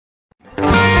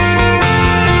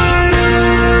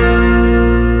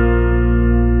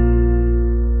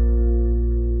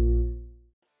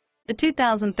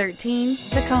2013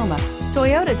 Tacoma.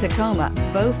 Toyota Tacoma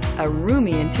boasts a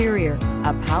roomy interior,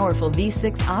 a powerful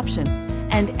V6 option,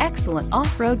 and excellent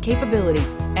off-road capability,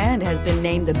 and has been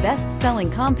named the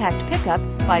best-selling compact pickup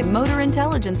by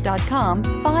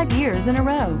MotorIntelligence.com 5 years in a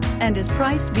row, and is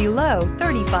priced below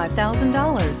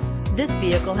 $35,000. This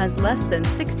vehicle has less than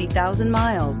 60,000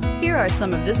 miles. Here are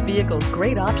some of this vehicle's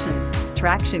great options: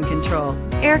 traction control,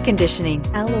 air conditioning,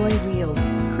 alloy wheels,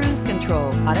 cruise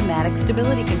control, automatic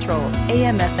stability control,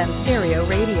 AM/FM stereo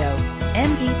radio,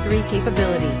 MP3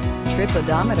 capability, trip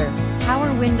odometer,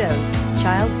 power windows,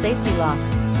 child safety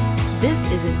locks. This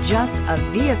isn't just a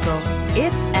vehicle,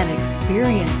 it's an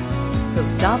experience. So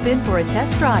stop in for a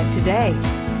test drive today.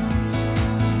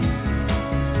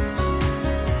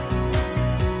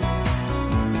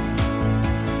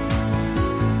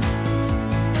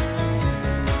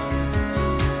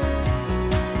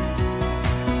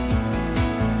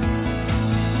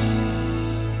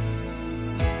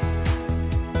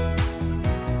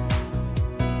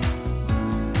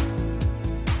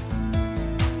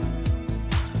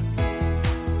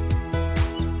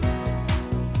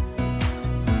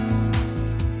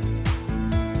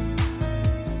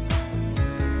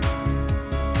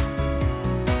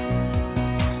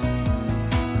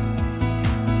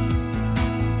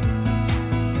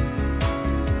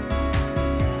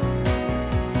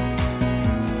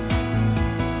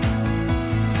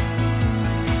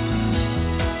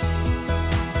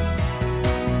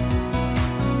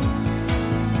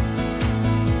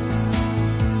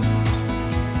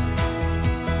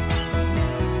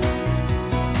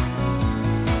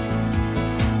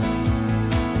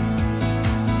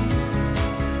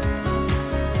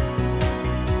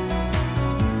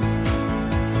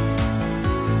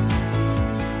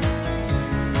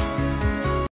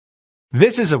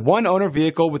 This is a one-owner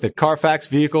vehicle with a CARFAX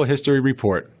Vehicle History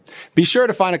Report. Be sure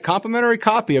to find a complimentary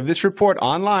copy of this report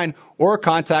online or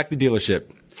contact the dealership.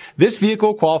 This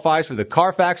vehicle qualifies for the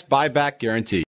CARFAX Buyback Guarantee.